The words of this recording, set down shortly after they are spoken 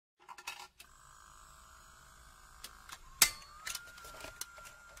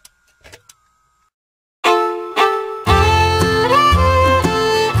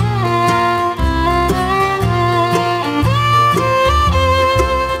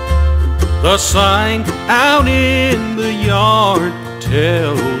The sign out in the yard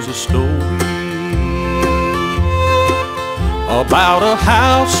tells a story about a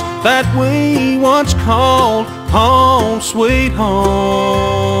house that we once called home sweet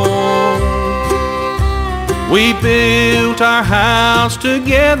home. We built our house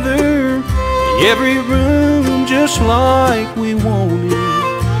together, every room just like we wanted.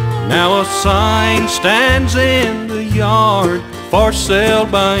 Now a sign stands in the yard, for sale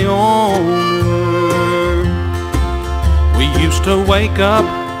by owner. We used to wake up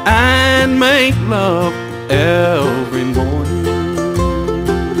and make love every morning,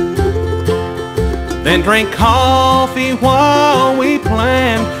 then drink coffee while we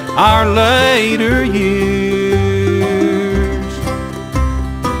planned our later years.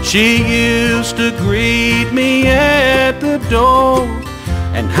 She used to greet me at the door,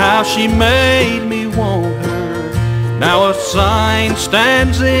 and how she made me want her. Now a sign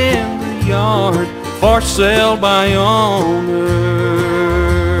stands in the yard, for sale by owner.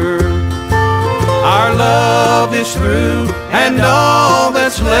 Our love is through, and all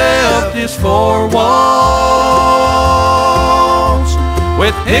that's left is four walls,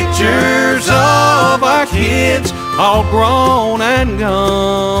 with pictures of our kids all grown and gone.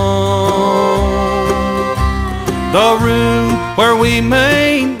 The room where we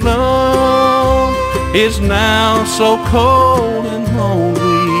made love is now so cold and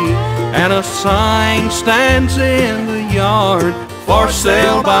lonely, and a sign stands in the yard, for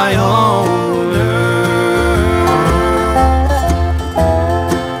sale by owner.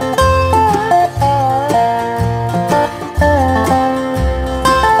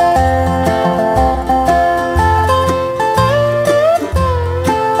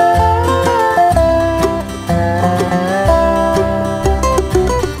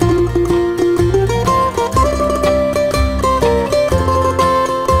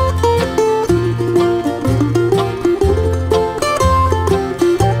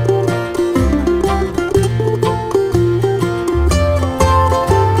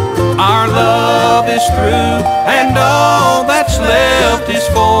 Through, and all that's left is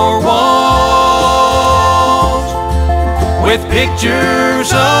four walls, with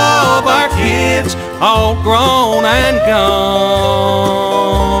pictures of our kids all grown and gone.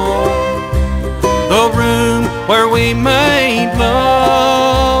 The room where we made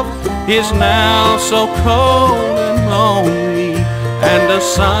love is now so cold and lonely, and a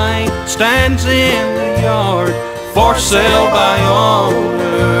sign stands in the yard, for sale by owner.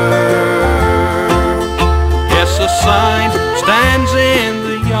 A sign stands in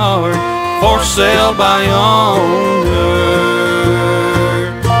the yard, for sale by owner.